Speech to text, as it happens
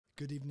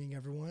Good evening,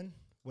 everyone.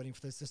 Waiting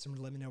for the system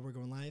to let me know we're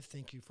going live.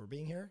 Thank you for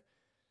being here.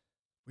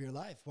 We are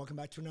live. Welcome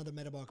back to another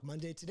Metabolic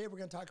Monday. Today, we're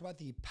going to talk about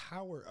the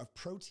power of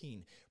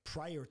protein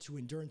prior to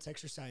endurance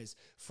exercise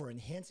for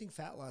enhancing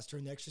fat loss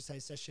during the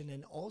exercise session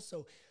and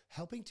also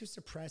helping to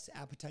suppress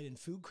appetite and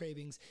food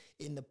cravings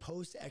in the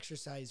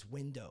post-exercise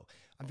window.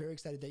 I'm very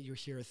excited that you're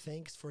here.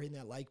 Thanks for hitting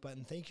that like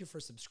button. Thank you for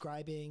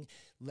subscribing.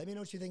 Let me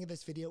know what you think of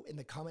this video in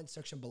the comment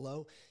section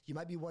below. You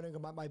might be wondering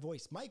about my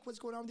voice. Mike, what's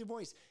going on with your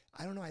voice?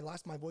 I don't know. I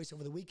lost my voice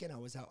over the weekend. I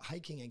was out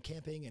hiking and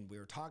camping and we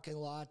were talking a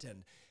lot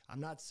and I'm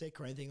not sick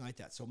or anything like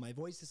that. So my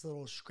voice is a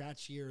little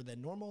scratchier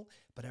than normal,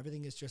 but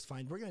everything is just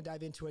fine. We're going to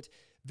dive into it.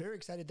 Very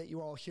excited that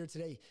you're all here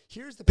today.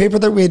 Here's the paper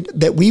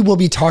that we will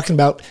be talking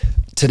about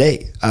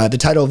today. The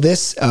title of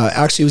this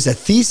actually was a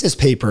thesis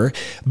paper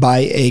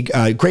by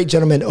a great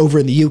gentleman over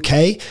in the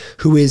UK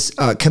who is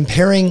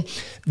comparing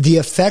the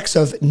effects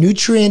of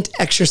nutrient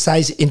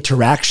exercise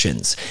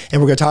interactions.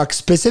 And we're going to talk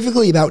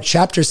specifically about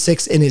chapter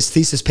 6 in his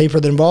thesis paper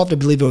that involved, I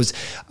believe it was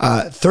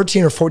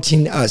 13 or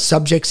 14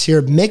 subjects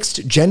here,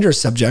 mixed gender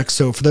subjects.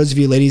 So for those of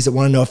you ladies that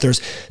want to know if there's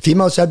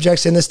female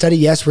subjects in this study,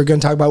 yes, we're going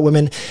to talk about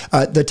women.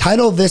 The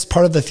title of this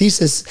part of the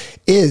thesis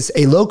is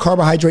a low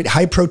carbohydrate,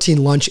 high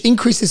protein lunch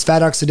increases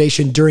fat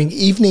oxidation during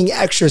evening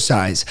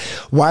exercise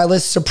while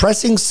it's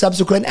suppressing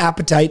subsequent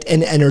appetite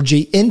and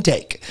energy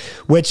intake,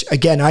 which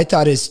again, I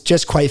thought is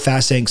just quite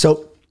fascinating.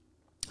 So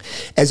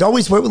as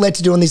always, what we like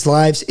to do on these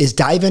lives is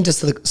dive into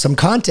some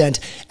content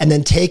and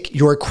then take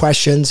your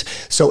questions.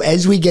 So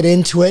as we get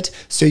into it,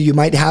 so you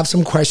might have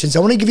some questions, I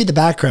want to give you the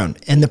background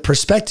and the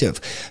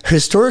perspective,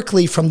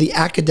 historically from the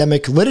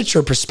academic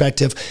literature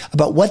perspective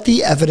about what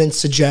the evidence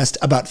suggests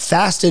about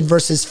fasted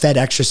versus fed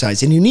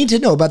exercise. And you need to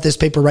know about this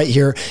paper right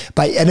here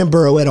by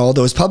Edinburgh et al.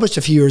 That was published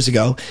a few years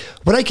ago.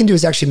 What I can do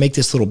is actually make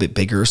this a little bit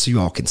bigger so you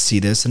all can see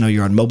this. I know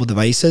you're on mobile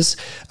devices.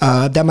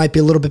 That might be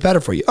a little bit better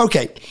for you.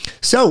 Okay,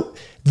 so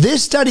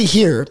this study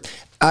here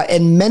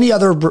and many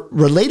other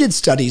related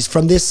studies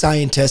from this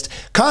scientist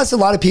caused a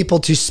lot of people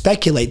to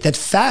speculate that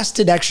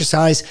fasted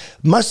exercise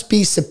must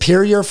be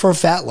superior for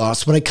fat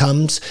loss when it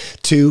comes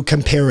to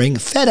comparing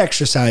fed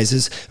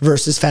exercises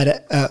versus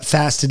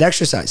fasted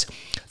exercise.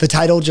 The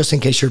title, just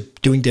in case you're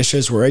doing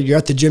dishes or you're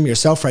at the gym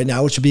yourself right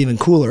now, which would be even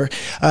cooler,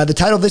 the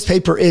title of this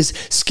paper is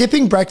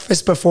Skipping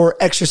Breakfast Before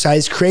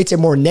Exercise Creates a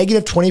More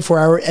Negative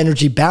 24-Hour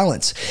Energy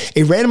Balance,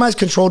 a randomized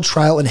controlled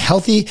trial in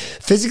healthy,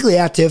 physically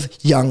active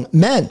young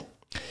men.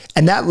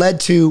 And that led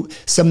to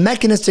some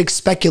mechanistic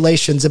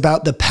speculations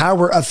about the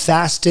power of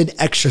fasted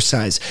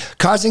exercise,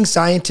 causing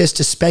scientists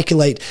to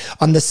speculate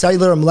on the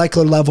cellular and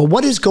molecular level.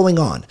 What is going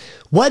on?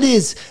 What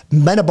is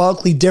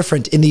metabolically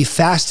different in the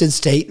fasted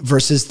state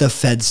versus the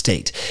fed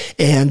state?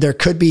 And there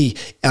could be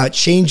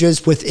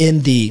changes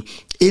within the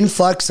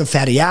influx of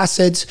fatty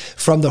acids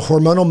from the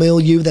hormonal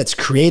milieu that's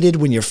created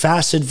when you're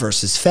fasted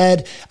versus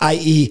fed,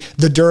 i.e.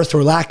 the dearth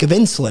or lack of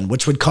insulin,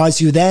 which would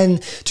cause you then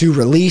to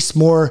release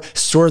more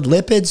stored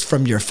lipids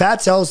from your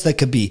fat cells that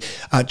could be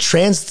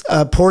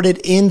transported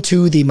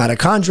into the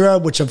mitochondria,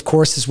 which of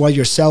course is why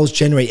your cells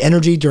generate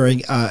energy during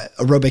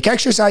aerobic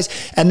exercise,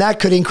 and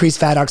that could increase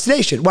fat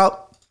oxidation. Well,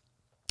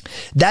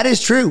 that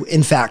is true.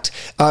 In fact,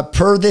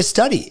 per this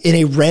study, in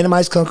a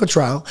randomized clinical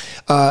trial,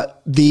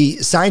 the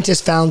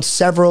scientists found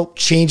several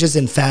changes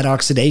in fat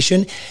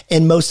oxidation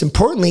and most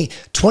importantly,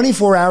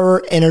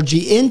 24-hour energy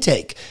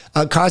intake,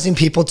 causing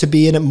people to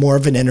be in more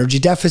of an energy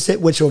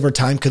deficit, which over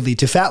time could lead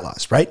to fat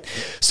loss, right?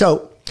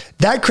 So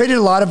that created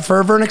a lot of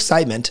fervor and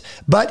excitement.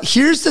 But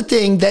here's the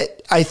thing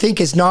that I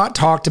think is not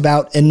talked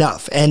about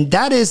enough. And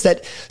that is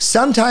that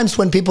sometimes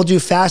when people do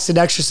fasted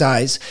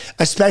exercise,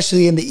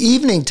 especially in the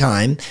evening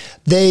time,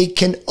 they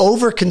can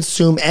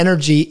overconsume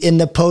energy in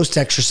the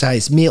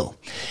post-exercise meal.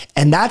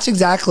 And that's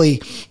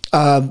exactly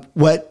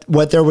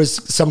what there was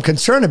some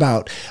concern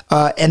about.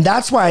 And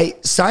that's why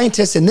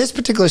scientists in this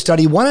particular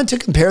study wanted to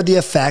compare the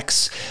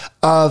effects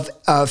of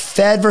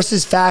fed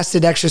versus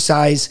fasted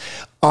exercise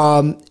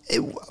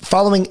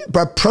following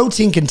a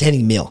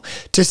protein-containing meal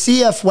to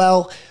see if,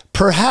 well,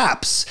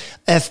 perhaps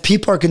if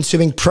people are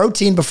consuming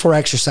protein before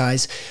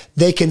exercise,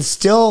 they can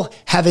still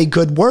have a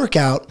good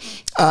workout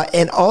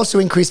and also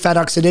increase fat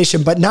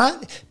oxidation, but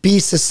not be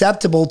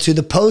susceptible to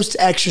the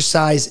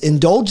post-exercise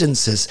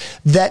indulgences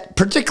that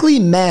particularly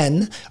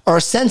men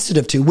are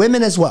sensitive to,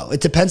 women as well.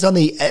 It depends on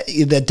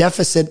the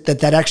deficit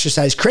that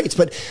exercise creates.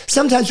 But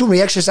sometimes when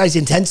we exercise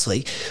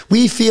intensely,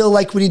 we feel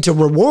like we need to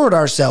reward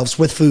ourselves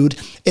with food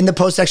in the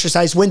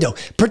post-exercise window,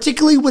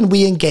 particularly when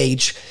we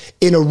engage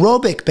in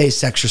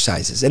aerobic-based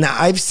exercises. And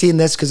I've seen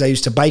this because I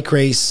used to bike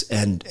race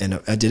and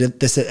I did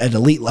this at an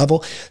elite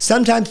level.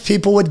 Sometimes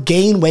people would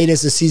gain weight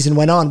as the season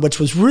went on, which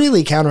was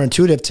really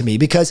counterintuitive to me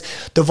because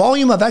the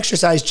volume of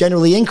exercise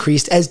generally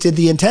increased, as did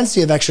the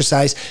intensity of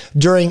exercise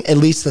during at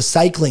least the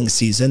cycling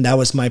season. That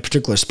was my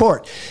particular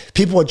sport.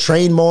 People would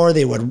train more,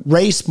 they would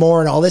race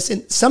more and all this.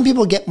 And some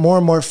people get more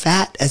and more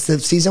fat as the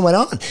season went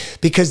on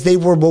because they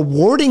were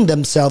rewarding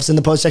themselves in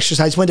the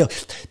post-exercise window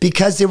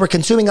because they were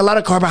consuming a lot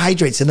of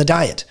carbohydrates in the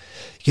diet.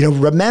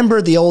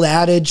 remember the old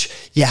adage,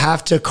 you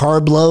have to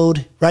carb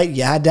load, right?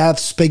 You had to have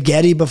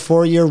spaghetti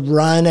before your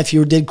run if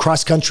you did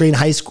cross country in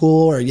high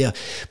school or you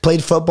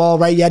played football,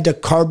 right? You had to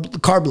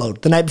carb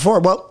load the night before.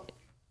 Well,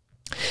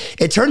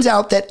 it turns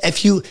out that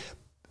if you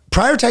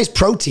prioritize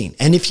protein,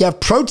 and if you have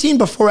protein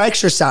before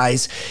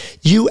exercise,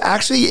 you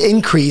actually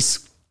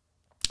increase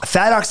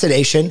fat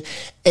oxidation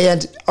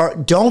and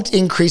don't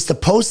increase the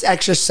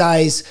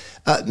post-exercise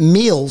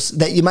meals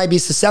that you might be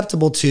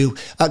susceptible to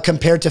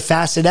compared to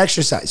fasted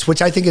exercise,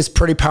 which I think is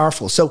pretty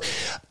powerful. So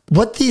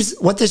what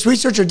this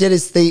researcher did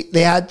is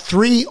they had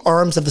 3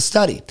 arms of the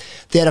study.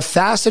 They had a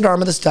fasted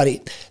arm of the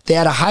study. They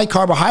had a high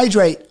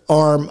carbohydrate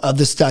arm of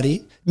the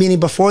study,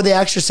 meaning before they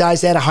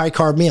exercised, they had a high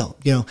carb meal,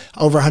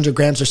 over 100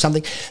 grams or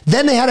something.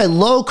 Then they had a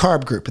low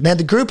carb group, and they had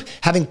the group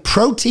having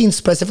protein,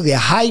 specifically a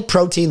high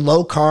protein,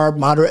 low carb,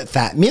 moderate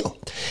fat meal.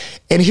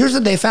 And here's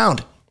what they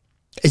found.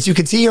 As you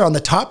can see here on the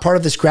top part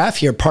of this graph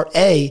here, part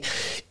A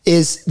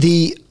is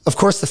of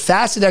course, the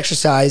fasted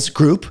exercise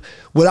group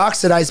would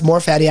oxidize more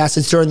fatty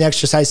acids during the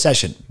exercise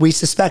session. We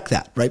suspect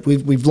that, right?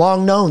 We've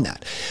long known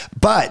that.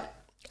 But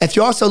if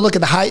you also look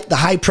at the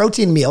high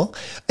protein meal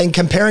and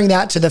comparing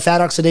that to the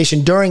fat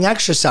oxidation during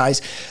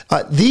exercise,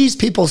 these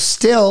people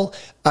still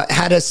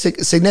had a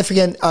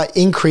significant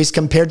increase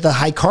compared to the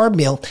high carb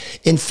meal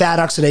in fat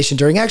oxidation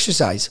during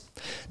exercise.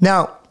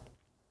 Now,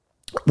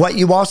 what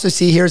you also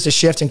see here is a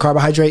shift in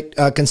carbohydrate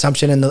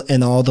consumption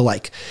and all the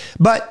like.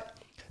 But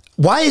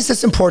why is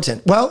this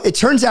important? Well, it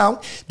turns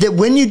out that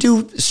when you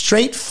do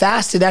straight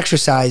fasted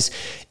exercise,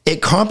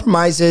 it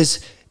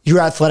compromises your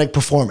athletic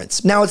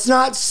performance. Now, it's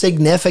not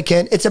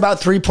significant. It's about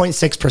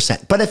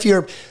 3.6%. But if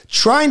you're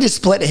trying to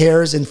split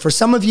hairs, and for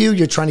some of you,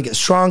 you're trying to get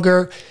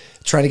stronger,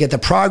 trying to get the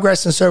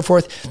progress and so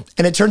forth,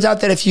 and it turns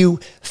out that if you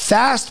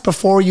fast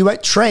before you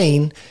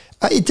train,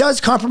 it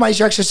does compromise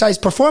your exercise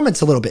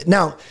performance a little bit.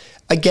 Now,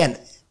 again,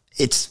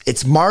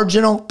 it's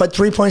marginal, but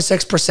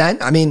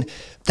 3.6%, I mean,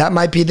 that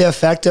might be the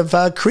effect of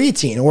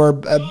creatine or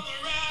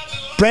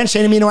branched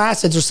chain amino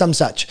acids or some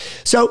such.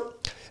 So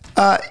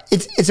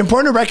it's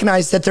important to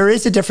recognize that there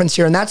is a difference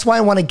here, and that's why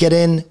I want to get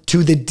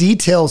into the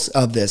details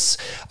of this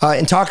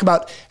and talk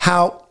about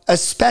how,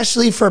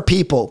 especially for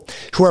people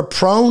who are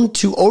prone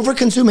to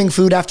over-consuming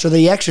food after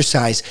they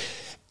exercise,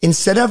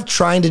 instead of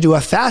trying to do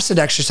a fasted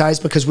exercise,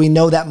 because we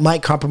know that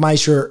might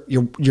compromise your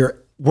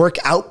work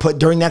output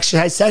during the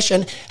exercise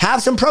session,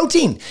 have some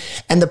protein.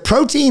 And the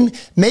protein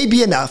may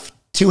be enough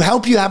to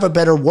help you have a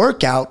better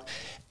workout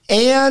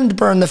and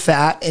burn the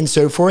fat and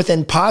so forth,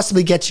 and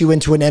possibly get you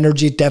into an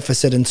energy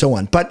deficit and so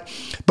on. But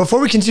before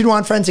we continue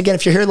on, friends, again,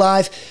 if you're here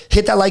live,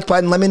 hit that like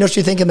button. Let me know what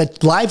you think in the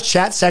live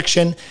chat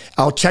section.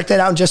 I'll check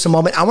that out in just a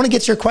moment. I want to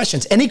get to your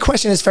questions. Any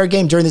question is fair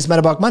game during these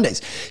Metabolic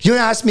Mondays. You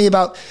want to ask me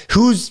about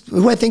who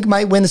I think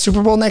might win the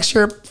Super Bowl next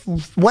year?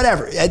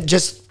 Whatever.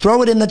 Just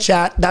throw it in the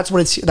chat. That's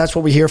what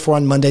we're here for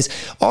on Mondays.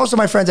 Also,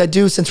 my friends,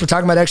 since we're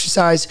talking about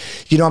exercise,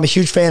 I'm a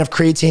huge fan of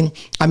creatine.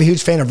 I'm a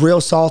huge fan of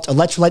real salt,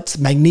 electrolytes,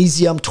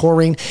 magnesium,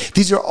 taurine.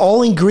 These are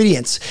all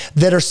ingredients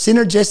that are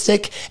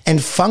synergistic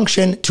and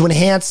function to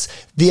enhance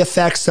the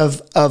effects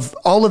of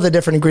all of the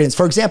different ingredients.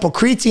 For example,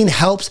 creatine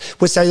helps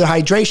with cellular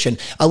hydration.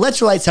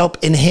 Electrolytes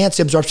help enhance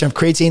the absorption of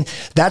creatine.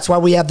 That's why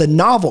we have the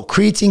novel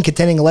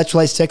creatine-containing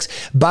electrolyte sticks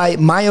by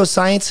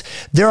Myoscience.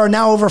 There are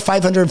now over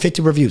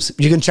 550 reviews.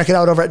 You can check it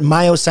out over at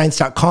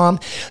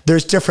myoscience.com.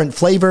 There's different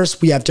flavors.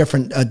 We have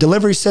different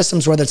delivery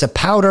systems, whether it's a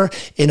powder,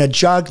 in a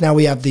jug. Now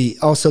we have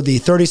also the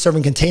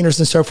 30-serving containers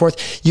and so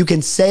forth. You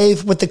can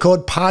save with the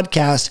code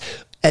podcast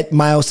at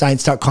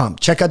myoscience.com.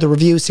 Check out the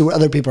reviews, see what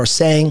other people are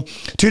saying.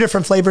 2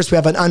 different flavors. We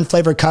have an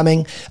unflavored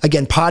coming.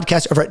 Again,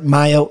 podcast over at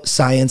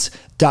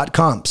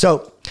myoscience.com.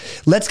 So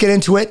let's get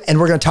into it, and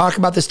we're going to talk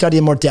about the study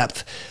in more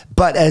depth.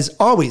 But as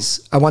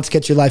always, I want to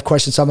get your live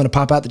questions, so I'm going to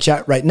pop out the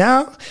chat right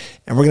now,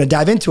 and we're going to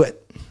dive into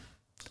it.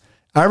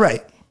 All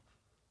right.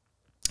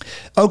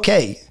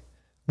 Okay.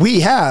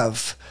 We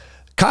have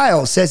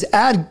Kyle says,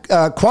 add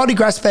quality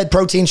grass-fed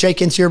protein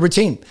shake into your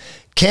routine.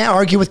 Can't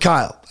argue with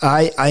Kyle.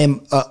 I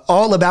am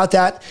all about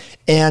that.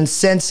 And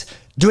since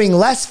doing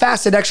less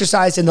fasted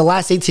exercise in the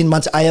last 18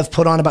 months, I have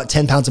put on about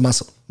 10 pounds of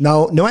muscle.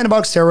 No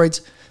anabolic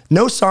steroids,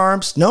 no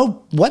SARMs,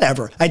 no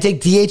whatever. I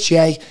take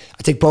DHEA,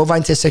 I take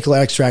bovine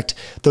testicular extract.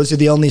 Those are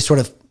the only sort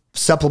of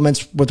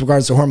supplements with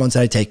regards to hormones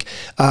that I take.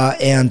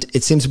 And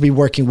it seems to be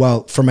working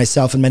well for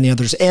myself and many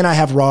others. And I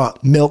have raw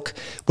milk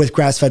with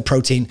grass-fed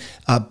protein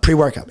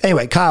pre-workout.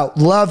 Anyway, Kyle,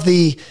 love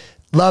the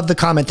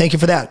comment. Thank you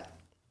for that.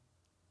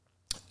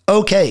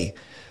 Okay.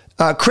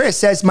 Chris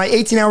says, my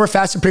 18-hour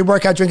fasted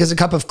pre-workout drink is a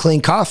cup of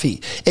clean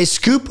coffee, a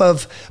scoop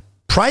of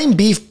prime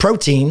beef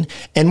protein,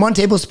 and 1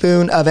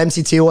 tablespoon of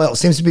MCT oil.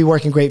 Seems to be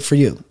working great for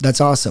you.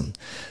 That's awesome.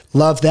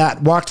 Love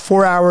that. Walked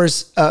 4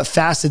 hours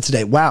fasted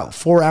today. Wow,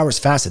 4 hours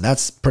fasted.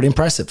 That's pretty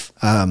impressive.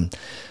 I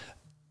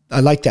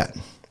like that.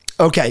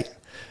 Okay.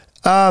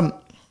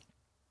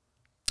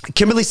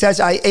 Kimberly says,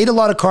 I ate a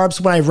lot of carbs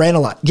when I ran a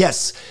lot.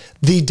 Yes,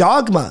 the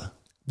dogma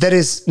that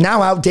is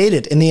now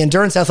outdated in the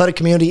endurance athletic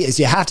community is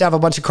you have to have a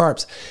bunch of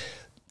carbs.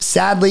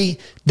 Sadly,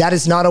 that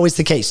is not always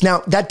the case.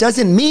 Now, that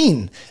doesn't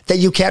mean that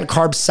you can't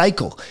carb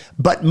cycle,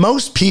 but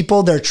most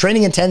people, their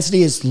training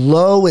intensity is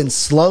low and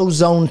slow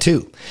zone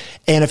 2.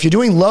 And if you're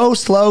doing low,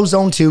 slow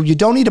zone 2, you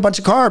don't need a bunch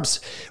of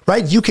carbs,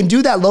 right? You can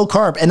do that low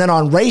carb. And then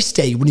on race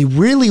day, when you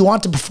really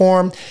want to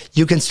perform,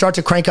 you can start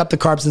to crank up the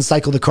carbs and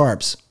cycle the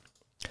carbs.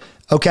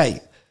 Okay,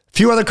 a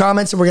few other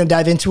comments, and we're going to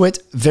dive into it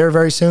very,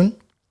 very soon.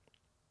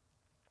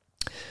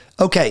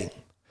 Okay,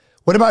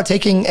 what about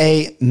taking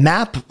a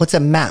MAP? What's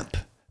a MAP?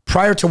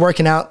 Prior to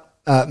working out,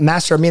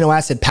 master amino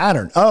acid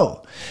pattern.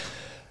 Oh,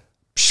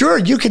 sure,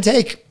 you can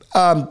take,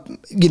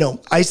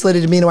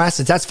 isolated amino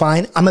acids. That's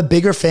fine. I'm a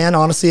bigger fan,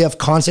 honestly, of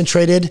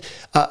concentrated,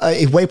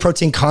 a whey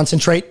protein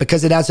concentrate,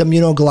 because it has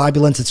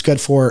immunoglobulins. It's good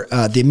for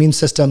the immune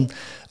system,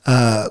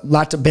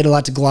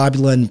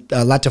 beta-lactoglobulin,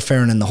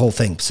 lactoferrin, and the whole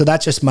thing. So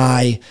that's just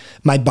my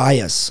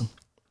bias.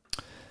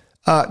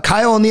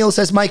 Kyle O'Neill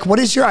says, Mike, what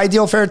is your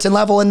ideal ferritin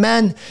level in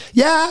men?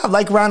 Yeah,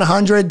 like around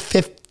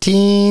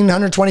 115,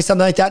 120,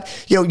 something like that.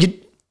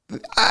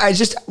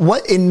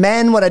 In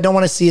men, what I don't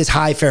want to see is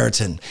high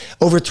ferritin,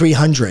 over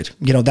 300.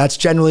 That's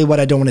generally what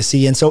I don't want to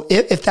see. And so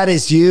if that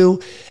is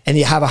you and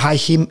you have a high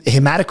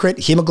hematocrit,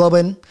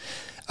 hemoglobin,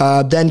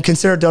 then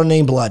consider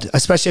donating blood,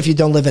 especially if you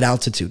don't live at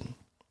altitude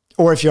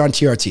or if you're on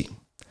TRT.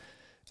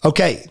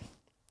 Okay.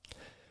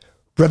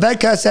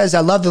 Rebecca says, I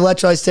love the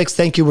electrolyte sticks.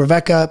 Thank you,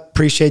 Rebecca.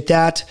 Appreciate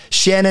that.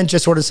 Shannon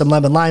just ordered some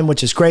lemon lime,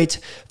 which is great.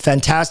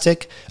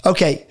 Fantastic.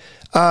 Okay.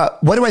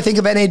 What do I think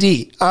of NAD?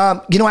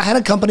 I had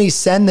a company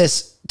send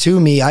this to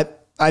me.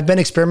 I've been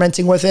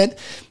experimenting with it.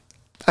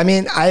 I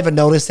mean, I haven't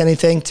noticed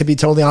anything, to be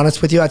totally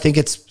honest with you. I think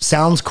it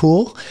sounds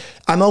cool.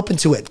 I'm open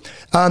to it.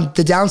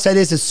 The downside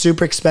is it's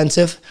super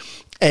expensive.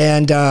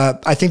 And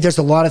I think there's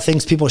a lot of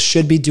things people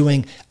should be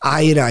doing.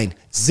 Iodine,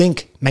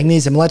 zinc,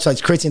 magnesium,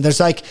 electrolytes, creatine. There's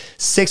like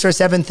 6 or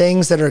 7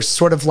 things that are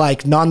sort of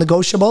like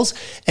non-negotiables.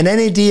 And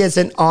NAD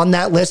isn't on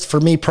that list for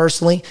me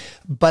personally,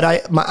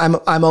 but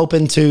I'm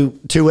open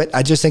to it.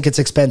 I just think it's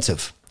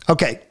expensive.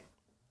 Okay.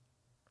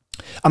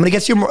 I'm going to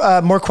get you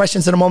more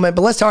questions in a moment,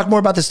 but let's talk more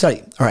about the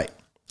study. All right.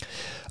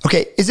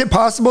 Okay, is it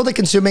possible that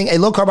consuming a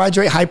low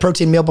carbohydrate, high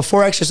protein meal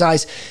before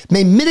exercise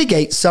may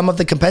mitigate some of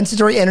the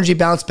compensatory energy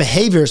balance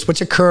behaviors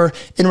which occur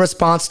in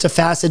response to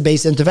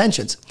fasted-based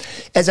interventions?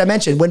 As I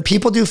mentioned, when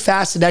people do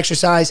fasted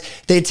exercise,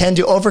 they tend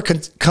to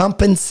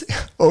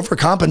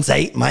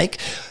overcompensate, Mike.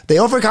 They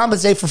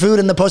overcompensate for food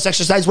in the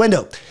post-exercise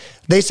window.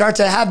 They start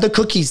to have the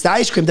cookies, the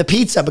ice cream, the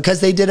pizza, because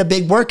they did a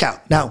big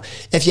workout. Now,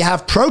 if you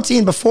have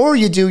protein before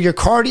you do your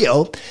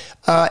cardio,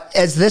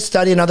 as this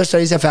study and other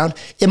studies have found,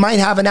 it might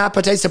have an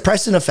appetite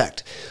suppressant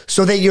effect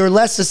so that you're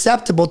less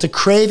susceptible to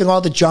craving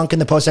all the junk in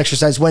the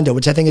post-exercise window,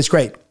 which I think is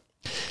great.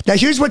 Now,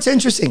 here's what's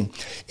interesting.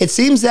 It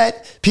seems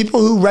that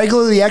people who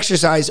regularly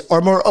exercise are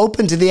more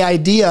open to the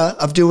idea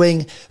of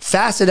doing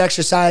fasted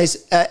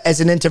exercise as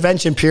an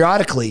intervention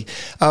periodically.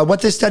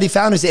 What this study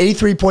found is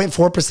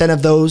 83.4%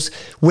 of those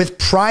with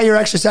prior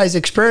exercise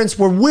experience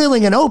were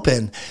willing and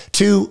open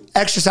to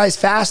exercise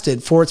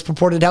fasted for its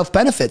purported health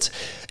benefits.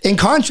 In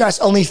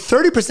contrast, only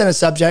 30% of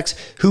subjects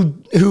who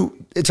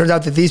it turns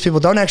out that these people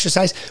don't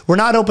exercise were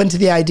not open to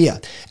the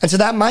idea. And so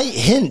that might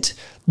hint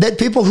that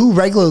people who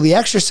regularly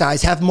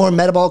exercise have more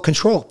metabolic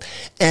control.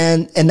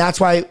 And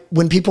that's why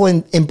when people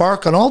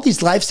embark on all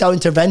these lifestyle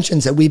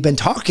interventions that we've been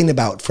talking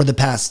about for the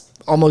past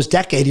almost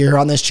decade here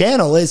on this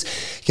channel is,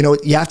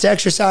 you have to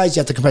exercise,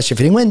 you have to compress your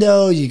feeding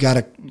window, you got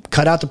to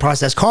cut out the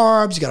processed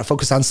carbs, you got to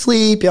focus on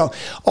sleep,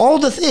 all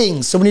the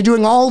things. So when you're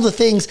doing all the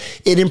things,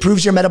 it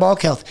improves your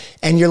metabolic health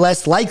and you're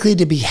less likely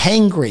to be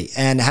hangry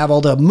and have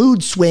all the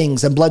mood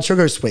swings and blood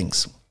sugar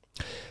swings.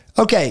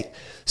 Okay,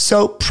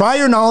 so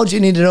prior knowledge you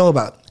need to know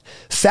about.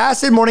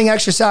 Fasted morning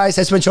exercise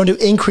has been shown to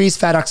increase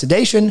fat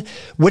oxidation,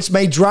 which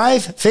may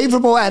drive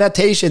favorable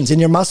adaptations in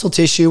your muscle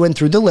tissue and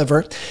through the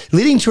liver,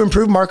 leading to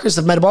improved markers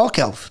of metabolic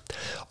health.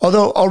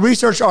 Although all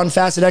research on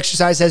fasted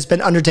exercise has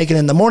been undertaken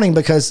in the morning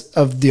because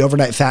of the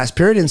overnight fast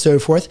period and so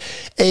forth,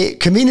 a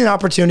convenient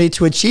opportunity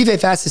to achieve a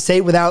fasted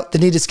state without the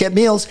need to skip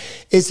meals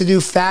is to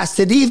do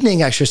fasted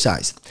evening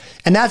exercise.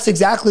 And that's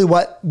exactly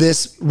what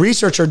this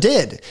researcher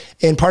did.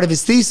 And part of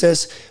his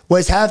thesis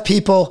was have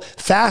people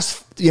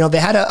fast. They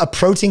had a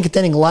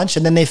protein-containing lunch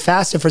and then they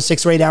fasted for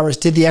 6 or 8 hours,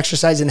 did the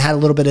exercise and had a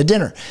little bit of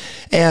dinner.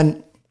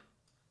 And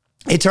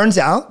it turns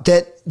out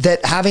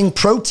that having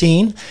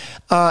protein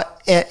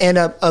and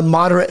a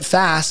moderate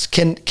fast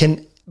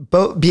can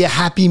both be a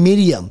happy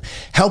medium,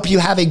 help you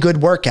have a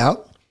good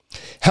workout,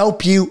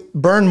 help you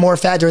burn more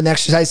fat during the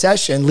exercise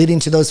session, leading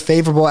to those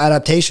favorable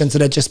adaptations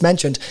that I just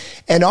mentioned,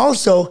 and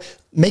also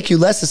make you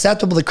less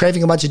susceptible to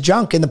craving a bunch of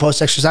junk in the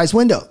post-exercise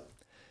window.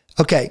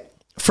 Okay.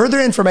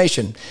 Further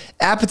information,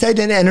 appetite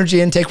and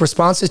energy intake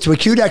responses to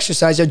acute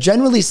exercise are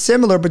generally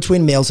similar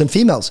between males and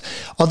females,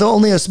 although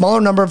only a smaller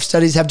number of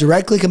studies have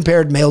directly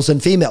compared males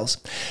and females.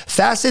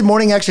 Fasted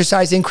morning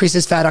exercise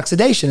increases fat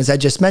oxidation, as I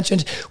just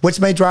mentioned,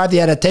 which may drive the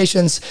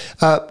adaptations,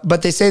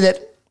 but they say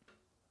that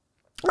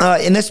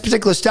in this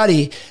particular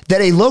study that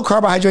a low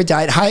carbohydrate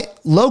diet,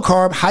 low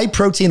carb, high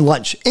protein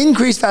lunch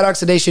increased fat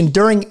oxidation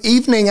during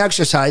evening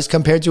exercise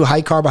compared to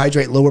high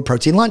carbohydrate, lower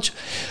protein lunch.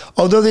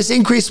 Although this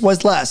increase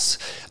was less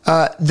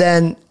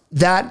than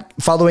that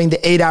following the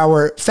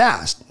 8-hour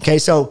fast. Okay,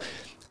 so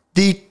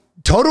the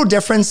total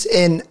difference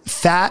in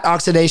fat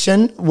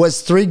oxidation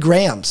was 3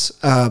 grams.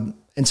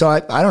 And so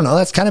I don't know,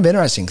 that's kind of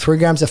interesting. 3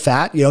 grams of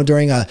fat,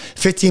 during a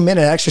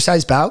 15-minute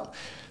exercise bout.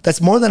 That's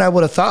more than I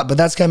would have thought, but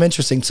that's kind of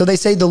interesting. So they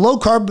say the low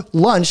carb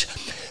lunch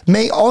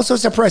may also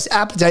suppress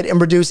appetite and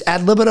reduce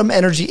ad libitum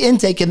energy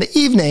intake in the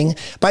evening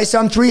by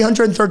some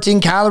 313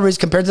 calories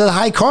compared to the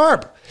high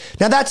carb.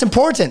 Now that's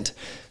important.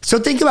 So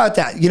think about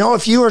that.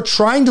 If you are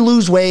trying to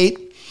lose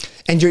weight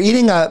and you're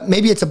eating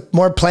maybe it's a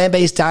more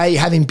plant-based diet,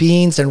 you're having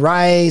beans and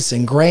rice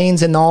and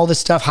grains and all this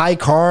stuff, high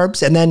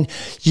carbs, and then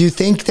you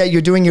think that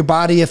you're doing your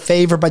body a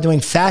favor by doing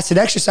fasted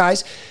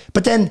exercise,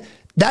 but then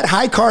that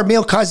high carb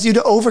meal causes you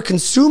to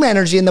overconsume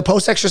energy in the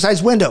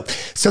post-exercise window.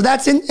 So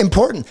that's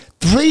important.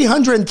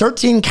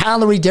 313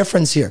 calorie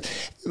difference here.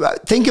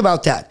 Think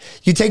about that.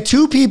 You take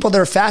 2 people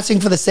that are fasting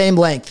for the same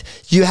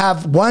length. You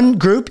have one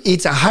group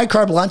eats a high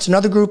carb lunch,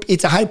 another group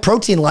eats a high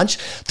protein lunch.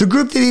 The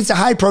group that eats a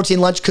high protein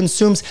lunch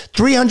consumes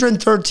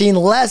 313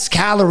 less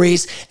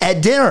calories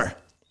at dinner.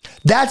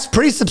 That's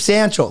pretty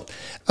substantial.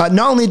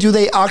 Not only do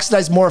they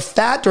oxidize more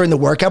fat during the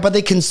workout, but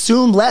they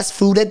consume less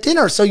food at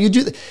dinner. So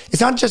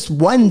it's not just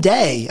one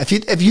day.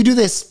 If you do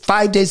this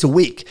 5 days a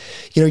week,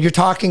 you're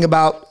talking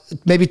about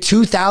maybe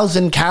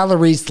 2,000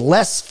 calories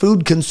less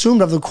food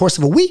consumed over the course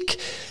of a week.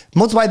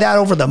 Multiply that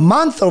over the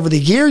month, over the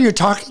year, you're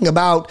talking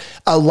about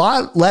a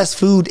lot less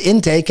food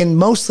intake, and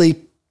mostly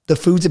the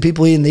foods that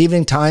people eat in the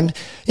evening time,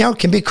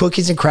 can be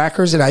cookies and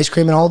crackers and ice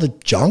cream and all the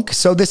junk.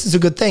 So this is a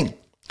good thing.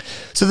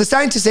 So the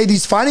scientists say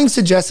these findings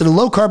suggest that a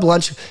low-carb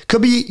lunch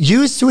could be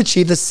used to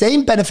achieve the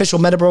same beneficial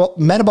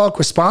metabolic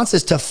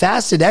responses to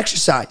fasted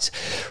exercise.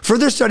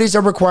 Further studies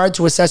are required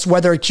to assess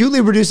whether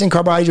acutely reducing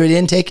carbohydrate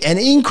intake and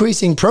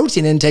increasing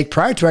protein intake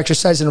prior to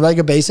exercise on a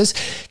regular basis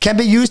can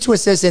be used to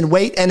assist in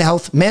weight and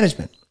health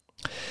management.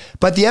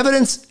 But the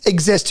evidence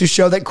exists to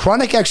show that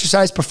chronic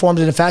exercise performed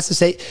in a fasted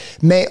state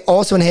may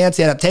also enhance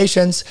the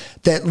adaptations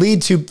that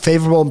lead to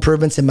favorable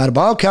improvements in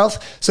metabolic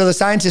health. So the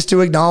scientists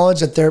do acknowledge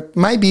that there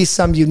might be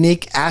some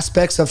unique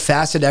aspects of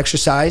fasted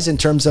exercise in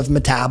terms of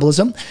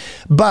metabolism.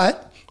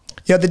 But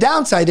the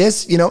downside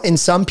is, in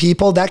some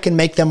people that can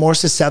make them more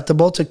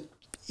susceptible to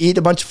eat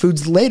a bunch of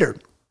foods later.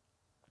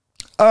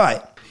 All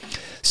right.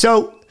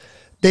 So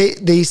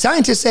the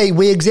scientists say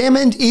we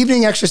examined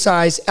evening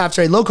exercise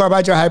after a low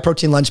carbohydrate, high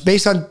protein lunch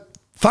based on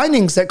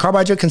findings that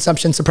carbohydrate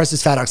consumption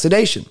suppresses fat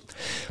oxidation,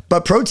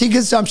 but protein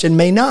consumption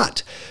may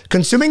not.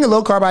 Consuming a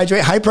low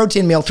carbohydrate, high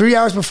protein meal 3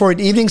 hours before an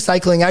evening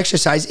cycling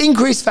exercise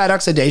increased fat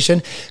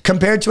oxidation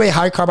compared to a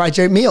high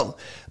carbohydrate meal,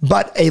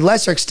 but a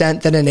lesser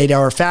extent than an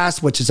 8-hour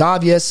fast, which is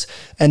obvious.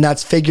 And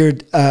that's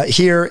figured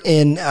here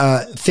in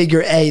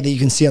figure A that you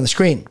can see on the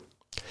screen.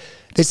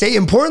 They say,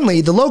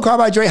 importantly, the low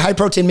carbohydrate, high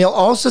protein meal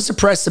also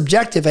suppressed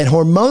subjective and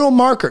hormonal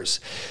markers.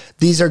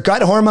 These are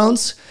gut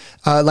hormones,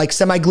 like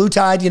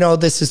semaglutide.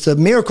 This is the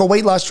miracle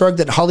weight loss drug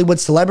that Hollywood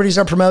celebrities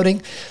are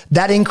promoting.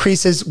 That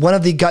increases one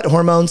of the gut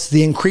hormones,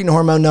 the incretin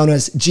hormone known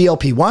as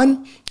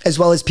GLP-1, as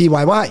well as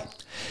PYY.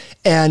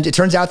 And it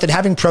turns out that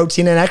having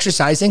protein and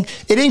exercising,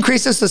 it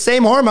increases the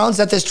same hormones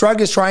that this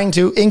drug is trying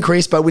to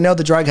increase, but we know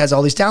the drug has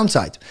all these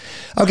downsides.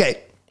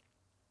 Okay.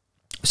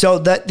 So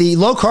that the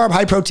low carb,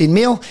 high protein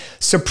meal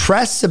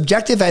suppressed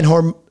subjective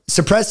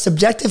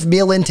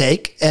meal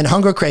intake and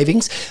hunger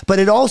cravings, but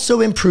it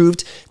also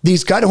improved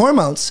these gut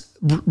hormones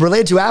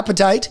related to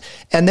appetite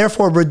and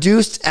therefore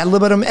reduced ad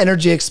libitum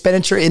energy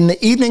expenditure in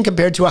the evening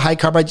compared to a high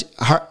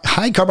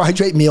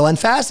carbohydrate meal and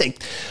fasting,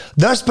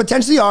 thus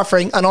potentially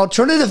offering an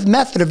alternative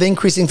method of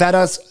increasing fat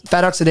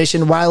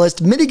oxidation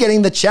whilst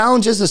mitigating the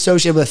challenges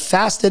associated with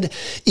fasted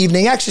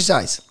evening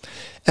exercise.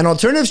 An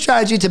alternative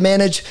strategy to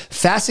manage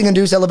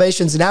fasting-induced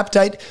elevations in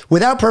appetite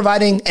without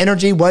providing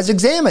energy was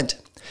examined.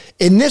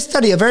 In this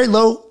study, a very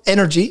low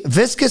energy,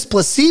 viscous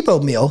placebo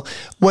meal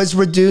was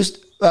reduced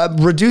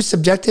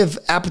subjective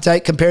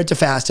appetite compared to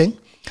fasting,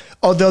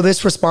 although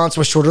this response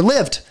was shorter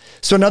lived.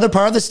 So another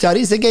part of the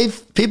study is they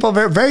gave people a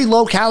very, very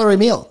low calorie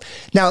meal.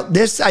 Now,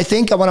 this I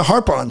think I want to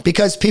harp on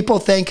because people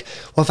think,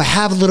 well, if I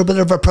have a little bit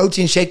of a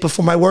protein shake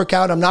before my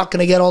workout, I'm not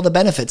going to get all the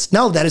benefits.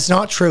 No, that is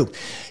not true.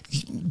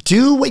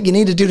 Do what you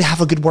need to do to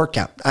have a good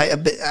workout. I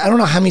don't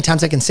know how many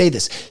times I can say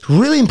this. It's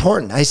really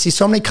important. I see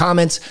so many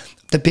comments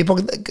that people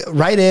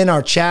write in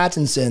our chat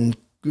and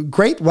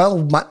great,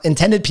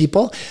 well-intended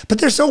people, but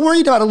they're so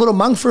worried about a little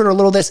monk fruit or a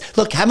little this.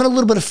 Look, having a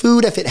little bit of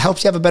food, if it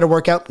helps you have a better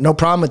workout, no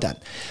problem with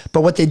that.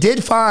 But what they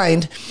did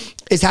find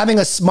is having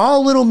a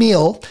small little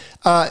meal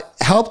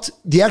helped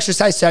the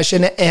exercise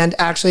session and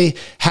actually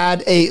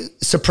had a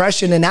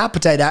suppression in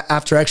appetite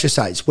after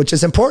exercise, which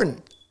is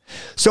important.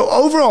 So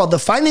overall, the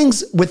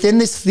findings within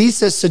this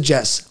thesis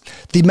suggest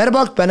the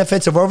metabolic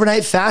benefits of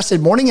overnight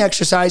fasted morning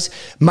exercise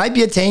might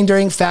be attained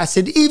during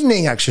fasted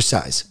evening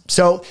exercise.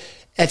 So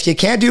if you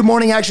can't do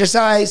morning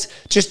exercise,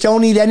 just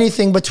don't eat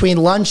anything between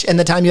lunch and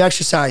the time you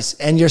exercise,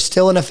 and you're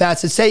still in a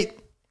fasted state.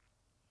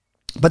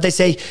 But they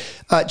say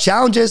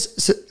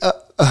challenges.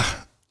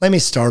 Let me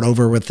start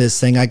over with this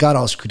thing. I got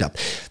all screwed up.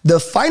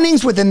 The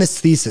findings within this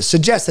thesis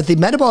suggest that the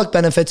metabolic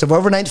benefits of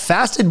overnight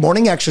fasted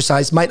morning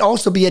exercise might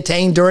also be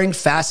attained during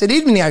fasted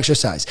evening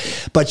exercise.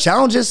 But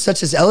challenges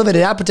such as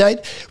elevated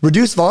appetite,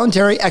 reduced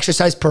voluntary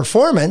exercise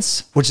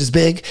performance, which is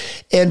big,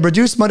 and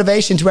reduced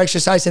motivation to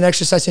exercise and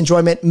exercise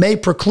enjoyment may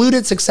preclude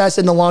its success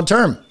in the long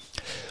term.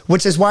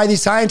 Which is why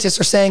these scientists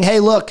are saying,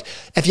 hey, look,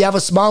 if you have a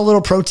small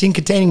little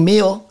protein-containing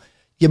meal,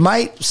 you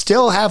might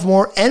still have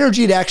more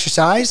energy to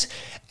exercise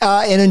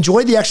and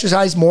enjoy the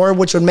exercise more,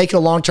 which would make it a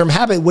long-term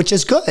habit, which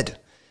is good,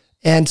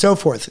 and so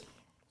forth.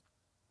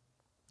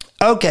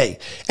 Okay,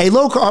 a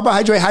low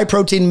carbohydrate, high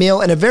protein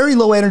meal and a very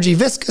low energy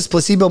viscous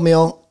placebo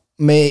meal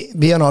may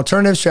be an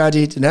alternative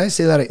strategy. Did I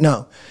say that?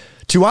 No.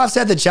 To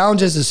offset the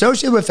challenges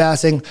associated with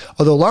fasting,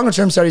 although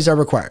longer-term studies are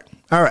required.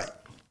 All right,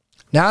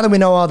 now that we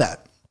know all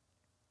that,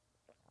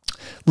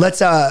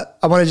 let's, I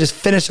want to just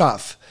finish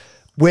off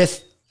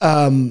with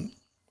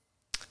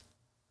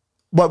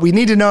what we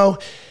need to know.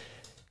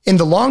 In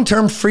the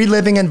long-term free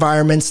living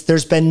environments,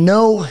 there's been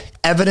no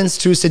evidence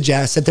to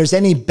suggest that there's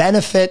any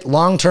benefit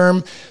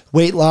long-term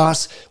weight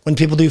loss when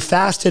people do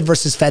fasted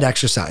versus fed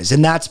exercise.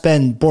 And that's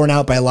been borne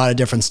out by a lot of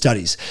different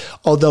studies.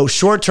 Although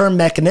short-term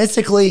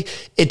mechanistically,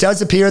 it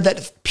does appear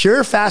that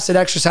pure fasted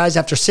exercise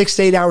after 6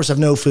 to 8 hours of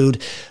no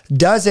food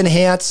does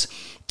enhance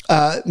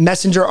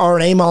messenger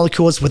RNA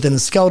molecules within the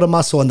skeletal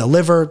muscle and the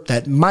liver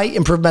that might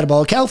improve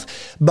metabolic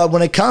health. But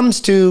when it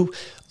comes to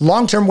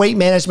long-term weight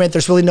management,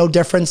 there's really no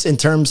difference in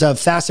terms of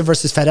fasted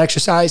versus fed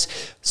exercise.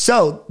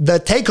 So the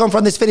take home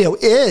from this video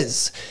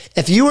is,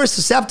 if you are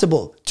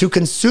susceptible to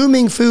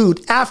consuming food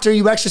after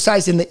you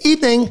exercise in the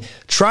evening,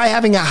 try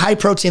having a high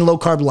protein, low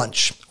carb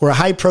lunch or a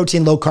high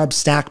protein, low carb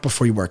snack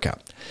before you work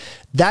out.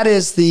 That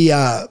is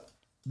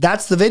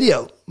that's the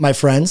video, my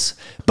friends.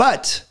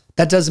 But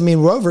that doesn't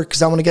mean we're over,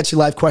 because I want to get you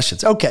live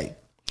questions. Okay,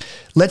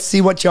 let's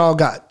see what y'all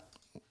got.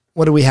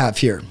 What do we have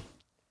here?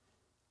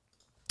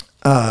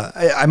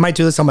 I might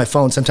do this on my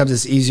phone. Sometimes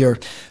it's easier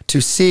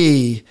to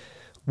see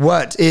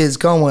what is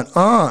going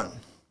on.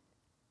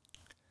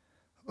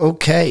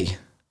 Okay.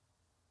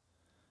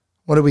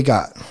 What do we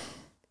got?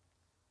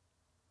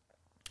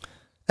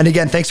 And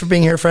again, thanks for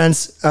being here,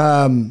 friends.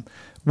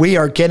 We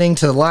are getting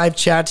to the live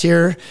chat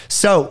here.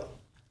 So,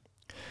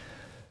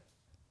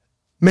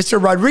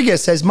 Mr.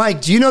 Rodriguez says, Mike,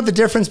 do you know the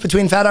difference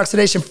between fat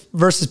oxidation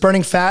versus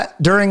burning fat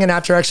during and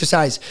after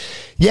exercise?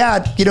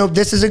 Yeah, you know,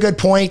 this is a good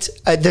point.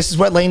 This is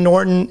what Lane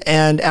Norton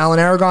and Alan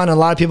Aragon and a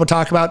lot of people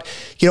talk about.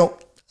 You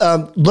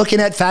know, looking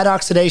at fat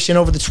oxidation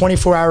over the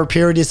 24-hour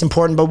period is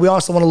important, but we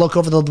also want to look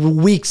over the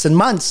weeks and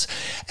months.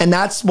 And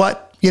that's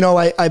what, you know,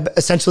 I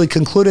essentially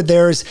concluded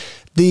there is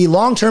the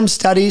long-term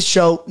studies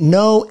show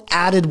no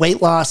added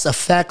weight loss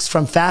effects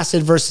from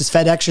fasted versus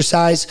fed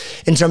exercise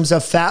in terms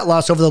of fat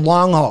loss over the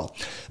long haul.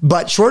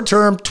 But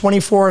short-term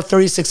 24,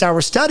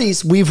 36-hour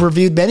studies, we've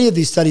reviewed many of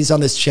these studies on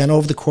this channel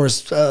over the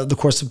course of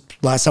the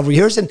last several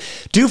years, and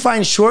do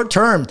find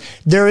short-term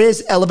there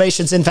is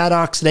elevations in fat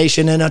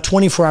oxidation in a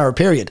 24-hour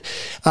period.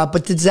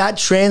 But does that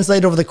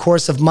translate over the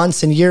course of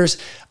months and years?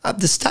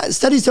 The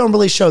studies don't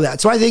really show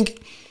that. So I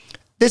think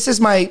this is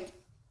my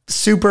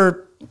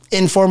super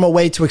informal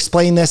way to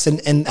explain this,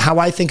 and how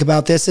I think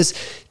about this is,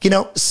 you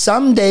know,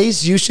 some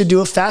days you should do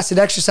a fasted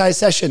exercise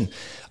session.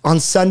 On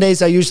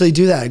Sundays, I usually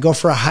do that. I go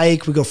for a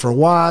hike, we go for a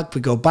walk,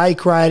 we go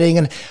bike riding,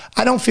 and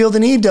I don't feel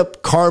the need to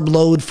carb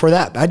load for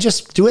that. I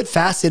just do it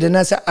fasted, and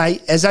as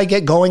I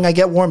get going, I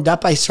get warmed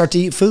up, I start to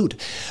eat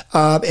food.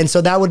 And so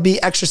that would be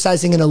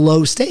exercising in a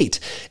low state.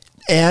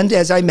 And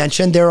as I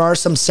mentioned, there are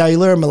some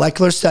cellular and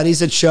molecular studies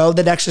that show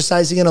that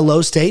exercising in a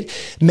low state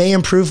may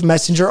improve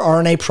messenger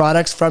RNA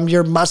products from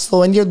your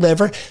muscle and your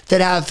liver that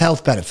have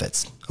health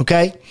benefits,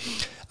 okay?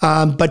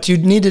 But you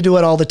need to do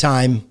it all the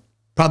time?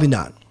 Probably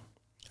not.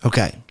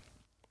 Okay.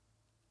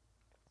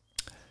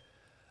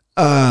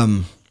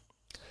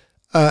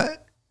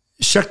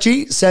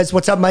 Shakji says,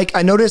 what's up, Mike?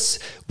 I notice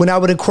when I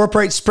would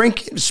incorporate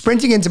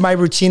sprinting into my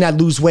routine,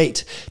 I'd lose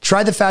weight.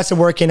 Try the fasted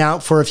working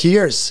out for a few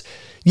years.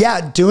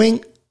 Yeah,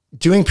 doing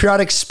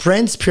periodic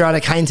sprints,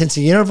 periodic high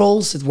intensity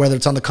intervals, whether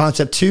it's on the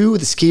Concept 2,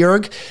 the ski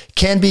erg,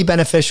 can be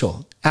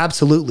beneficial.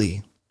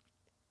 Absolutely.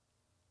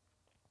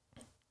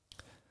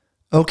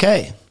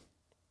 Okay.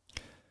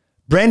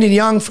 Brandon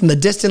Young from the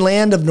distant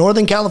land of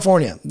Northern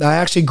California. I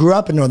actually grew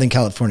up in Northern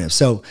California,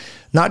 so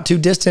not too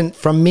distant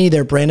from me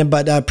there, Brandon,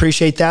 but I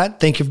appreciate that.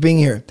 Thank you for being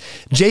here.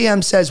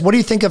 JM says, what do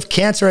you think of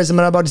cancer as a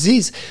metabolic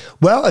disease?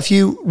 Well, if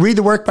you read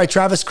the work by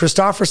Travis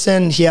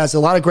Christofferson, he has a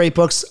lot of great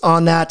books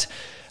on that.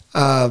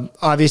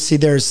 Obviously,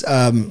 there's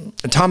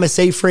Thomas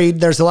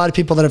Seyfried. There's a lot of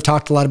people that have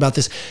talked a lot about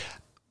this.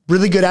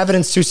 Really good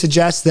evidence to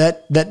suggest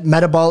that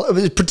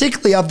metabolic,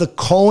 particularly of the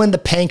colon, the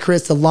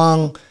pancreas, the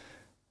lung,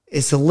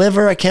 is the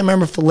liver. I can't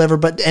remember if the liver,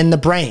 and the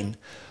brain.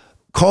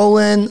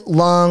 Colon,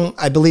 lung,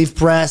 I believe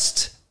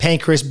breast,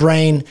 pancreas,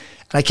 brain.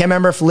 And I can't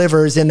remember if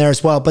liver is in there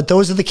as well, but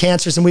those are the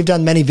cancers. And we've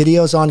done many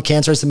videos on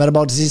cancers and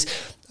metabolic disease.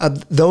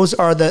 Those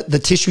are the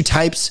tissue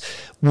types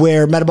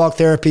where metabolic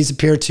therapies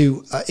appear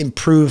to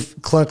improve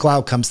clinical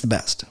outcomes the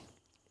best.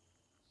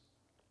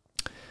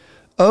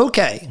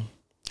 Okay.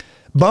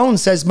 Bone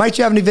says, Mike, do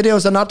you have any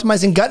videos on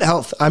optimizing gut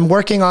health? I'm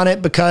working on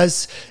it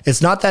because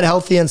it's not that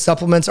healthy and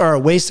supplements are a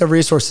waste of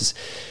resources.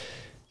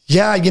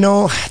 Yeah, you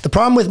know, the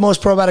problem with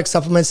most probiotic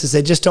supplements is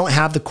they just don't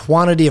have the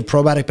quantity of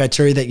probiotic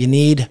bacteria that you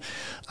need.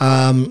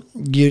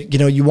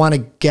 You want to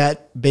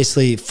get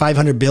basically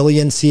 500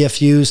 billion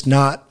CFUs,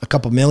 not a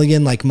couple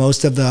million like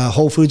most of the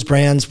Whole Foods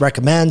brands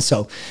recommend.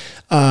 So,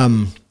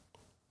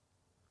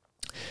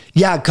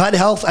 yeah, gut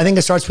health, I think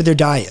it starts with your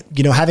diet.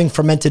 You know, having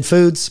fermented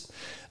foods,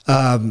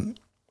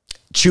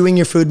 chewing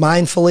your food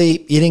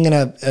mindfully, eating in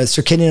a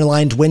circadian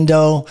aligned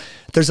window.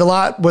 There's a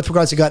lot with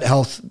regards to gut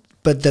health,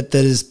 but that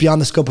is beyond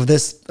the scope of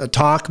this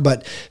talk.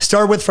 But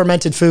start with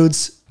fermented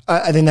foods.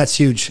 I think that's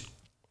huge.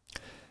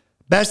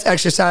 Best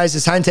exercise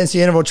is high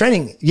intensity interval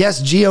training.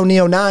 Yes,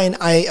 GeoNeo9,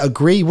 I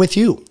agree with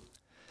you.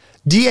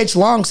 DH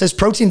Long says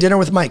protein dinner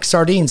with Mike,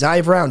 sardines, eye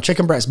of round,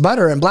 chicken breast,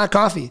 butter, and black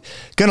coffee.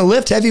 Gonna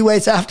lift heavy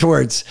weights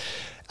afterwards.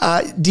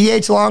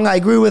 DH Long, I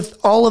agree with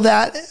all of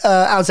that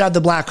outside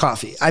the black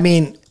coffee. I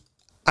mean,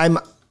 I'm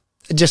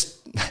just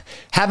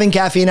having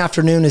caffeine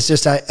afternoon is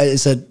just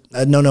is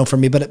a no-no for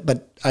me,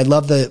 but I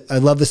love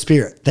the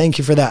spirit. Thank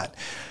you for that.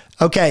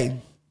 Okay.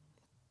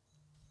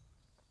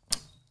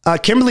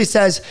 Kimberly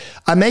says,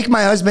 I make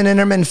my husband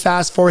intermittent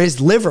fast for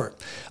his liver,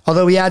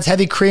 although he adds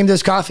heavy cream to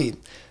his coffee.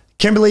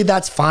 Kimberly,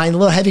 that's fine. A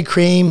little heavy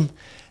cream,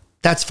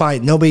 that's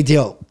fine. No big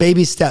deal.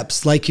 Baby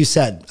steps, like you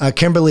said.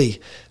 Kimberly,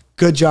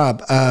 good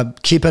job.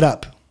 Keep it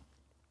up.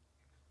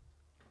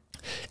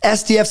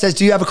 SDF says,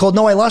 do you have a cold?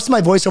 No, I lost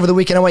my voice over the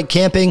weekend. I went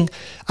camping.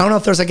 I don't know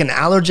if there's like an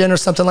allergen or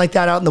something like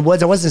that out in the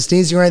woods. I wasn't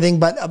sneezing or anything,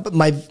 but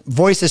my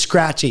voice is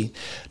scratchy.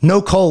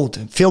 No cold.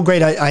 Feel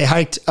great. I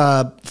hiked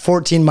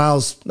 14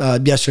 miles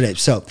yesterday.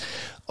 So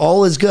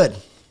all is good.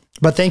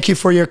 But thank you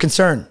for your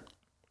concern.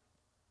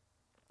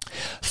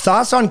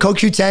 Thoughts on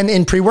CoQ10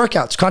 in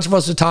pre-workouts?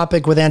 Controversial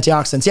topic with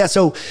antioxidants. Yeah,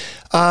 so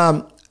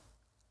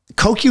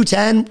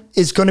CoQ10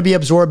 is going to be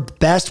absorbed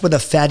best with a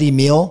fatty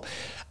meal.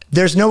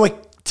 There's no,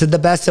 to the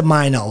best of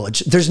my knowledge,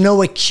 there's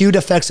no acute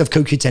effects of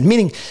CoQ10,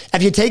 meaning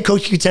if you take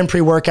CoQ10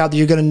 pre-workout,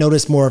 you're going to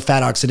notice more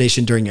fat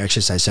oxidation during your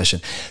exercise session.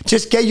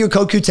 Just get your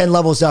CoQ10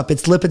 levels up.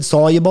 It's lipid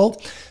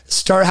soluble.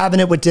 Start having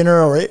it with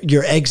dinner or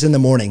your eggs in the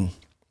morning.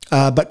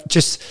 But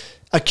just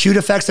acute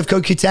effects of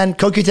CoQ10.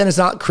 CoQ10 is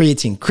not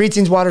creatine.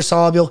 Creatine's water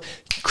soluble.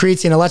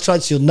 Creatine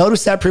electrolytes. You'll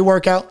notice that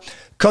pre-workout.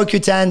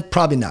 CoQ10,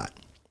 probably not.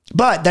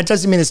 But that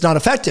doesn't mean it's not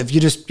effective. You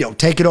just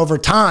take it over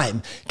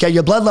time. Get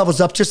your blood levels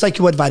up just like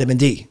you would vitamin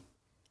D.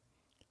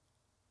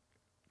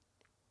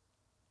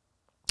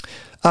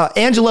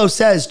 Angelo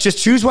says, just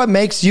choose what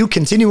makes you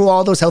continue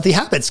all those healthy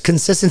habits.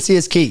 Consistency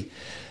is key.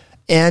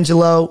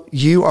 Angelo,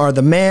 you are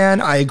the man.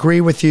 I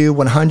agree with you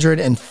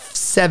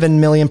 107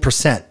 million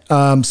percent.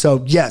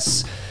 So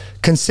yes,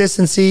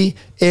 consistency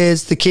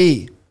is the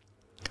key.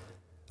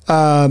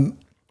 All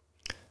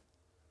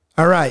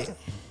right.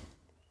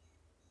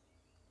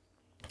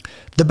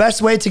 The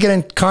best way to get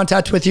in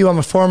contact with you, I'm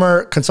a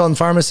former consultant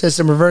pharmacist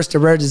and reversed a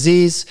rare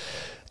disease,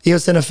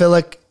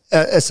 eosinophilic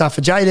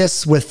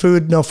esophagitis with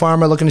Food No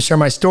Pharma, looking to share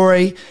my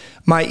story.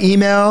 My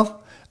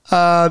email,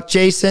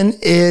 Jason,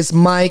 is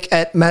Mike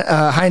at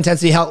High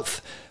Intensity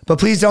Health. But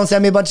please don't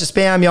send me a bunch of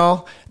spam,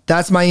 y'all.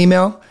 That's my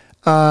email.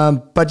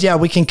 But yeah,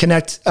 we can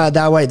connect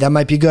that way. That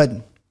might be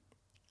good.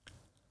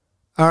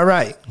 All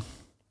right.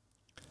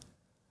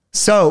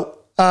 So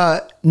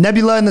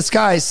Nebula in the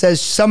Sky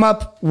says, sum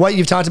up what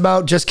you've talked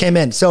about, just came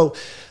in. So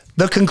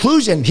the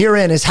conclusion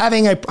herein is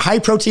having a high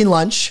protein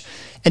lunch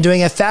and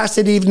doing a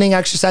fasted evening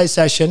exercise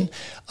session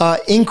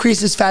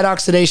increases fat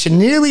oxidation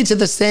nearly to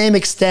the same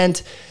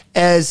extent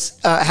as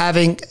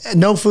having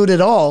no food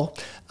at all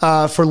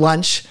for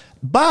lunch,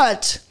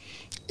 but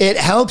it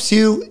helps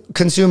you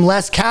consume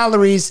less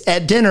calories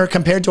at dinner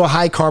compared to a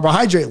high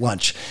carbohydrate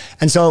lunch.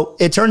 And so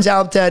it turns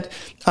out that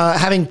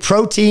having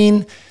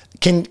protein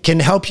can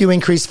help you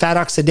increase fat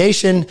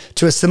oxidation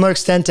to a similar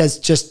extent as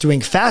just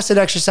doing fasted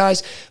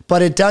exercise,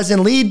 but it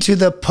doesn't lead to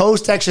the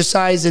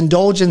post-exercise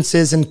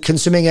indulgences and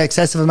consuming an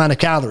excessive amount of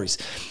calories.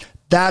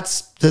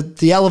 That's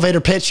the elevator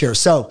pitch here.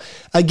 So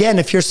again,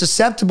 if you're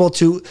susceptible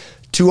to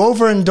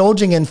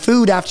overindulging in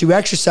food after you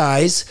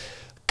exercise,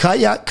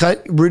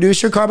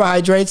 reduce your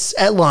carbohydrates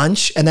at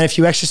lunch. And then if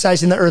you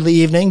exercise in the early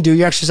evening, do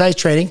your exercise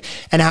training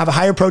and have a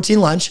higher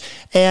protein lunch.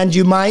 And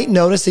you might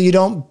notice that you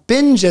don't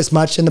binge as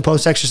much in the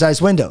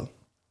post-exercise window.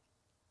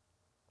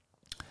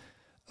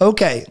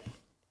 Okay.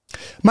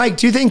 Mike,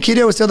 do you think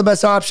keto is still the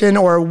best option,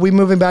 or are we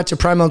moving back to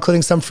primal,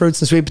 including some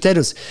fruits and sweet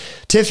potatoes?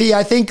 Tiffy,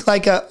 I think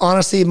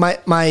honestly,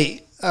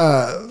 I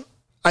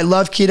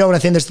love keto and I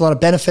think there's a lot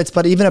of benefits,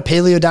 but even a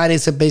paleo diet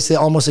is basically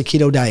almost a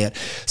keto diet.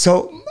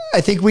 So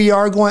I think we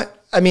are going,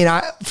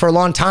 for a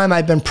long time,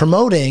 I've been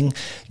promoting,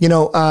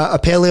 a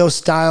paleo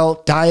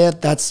style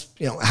diet. That's,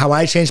 how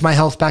I changed my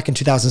health back in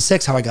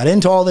 2006, how I got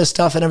into all this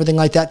stuff and everything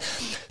like that.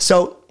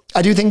 So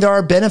I do think there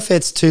are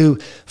benefits to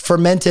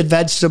fermented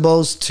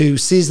vegetables, to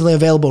seasonally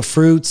available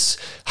fruits,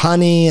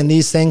 honey, and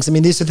these things. I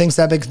mean, these are things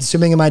that I've been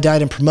consuming in my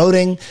diet and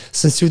promoting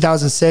since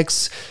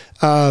 2006.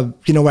 Where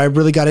I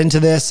really got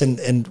into this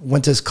and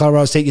went to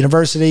Colorado State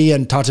University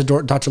and talked to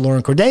Dr.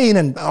 Lauren Cordain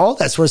and all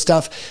that sort of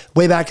stuff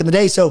way back in the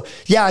day. So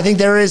yeah, I think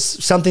there is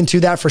something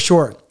to that for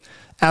sure.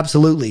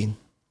 Absolutely.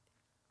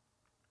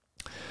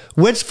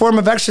 Which form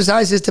of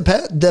exercise is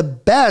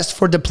the best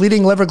for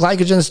depleting liver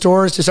glycogen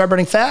stores to start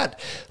burning fat?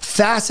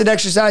 Fasted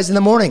exercise in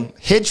the morning,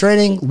 HIIT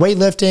training,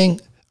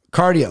 weightlifting,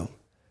 cardio.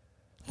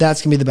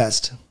 That's going to be the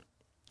best.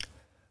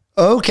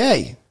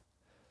 Okay.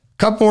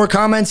 Couple more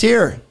comments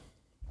here.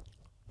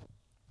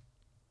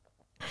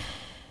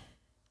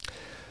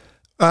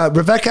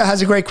 Rebecca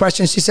has a great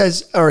question. She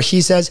says, or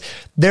he says,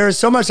 there is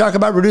so much talk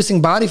about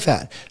reducing body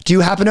fat. Do you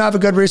happen to have a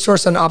good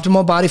resource on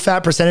optimal body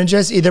fat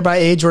percentages, either by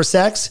age or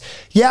sex?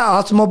 Yeah,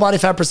 optimal body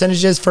fat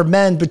percentages for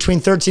men between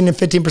 13 and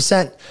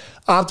 15%.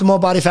 Optimal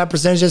body fat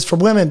percentages for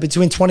women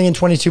between 20 and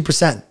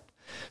 22%.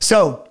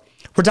 So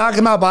we're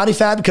talking about body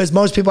fat because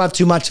most people have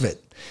too much of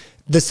it.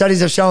 The studies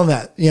have shown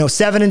that,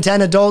 7 in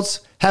 10 adults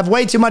have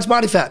way too much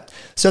body fat.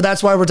 So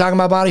that's why we're talking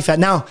about body fat.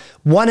 Now,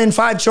 1 in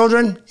 5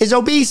 children is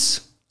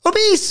obese.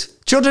 Obese.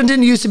 Children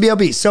didn't used to be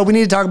obese, so we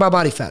need to talk about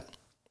body fat.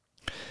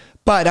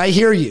 But I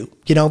hear you.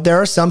 There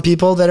are some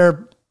people that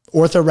are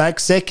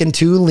orthorexic and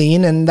too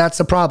lean, and that's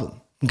a problem,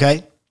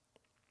 okay?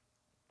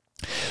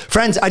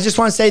 Friends, I just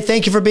want to say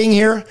thank you for being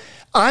here.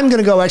 I'm going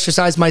to go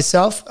exercise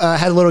myself.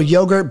 Had a little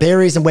yogurt,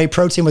 berries, and whey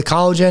protein with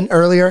collagen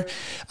earlier.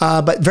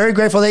 But very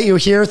grateful that you're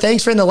here.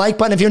 Thanks for hitting the like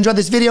button. If you enjoyed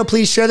this video,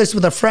 please share this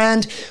with a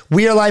friend.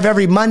 We are live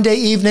every Monday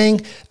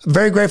evening.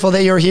 Very grateful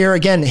that you're here.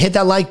 Again, hit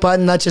that like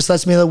button. That just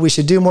lets me know we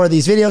should do more of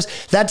these videos.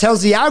 That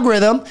tells the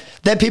algorithm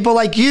that people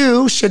like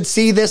you should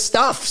see this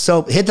stuff.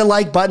 So hit the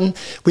like button.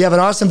 We have an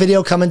awesome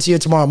video coming to you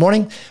tomorrow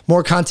morning.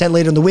 More content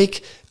later in the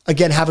week.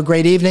 Again, have a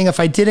great evening. If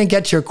I didn't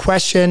get to your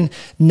question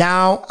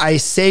now, I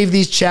save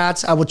these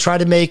chats. I will try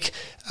to make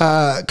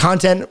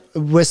content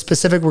with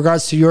specific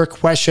regards to your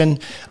question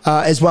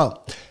as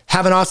well.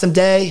 Have an awesome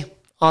day.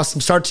 Awesome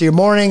start to your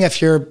morning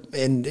if you're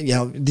in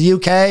the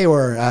UK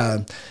or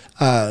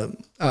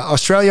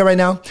Australia right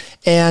now.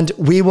 And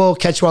we will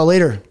catch you all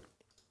later.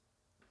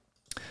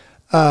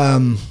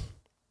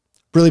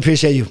 Really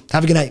appreciate you.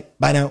 Have a good night.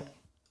 Bye now.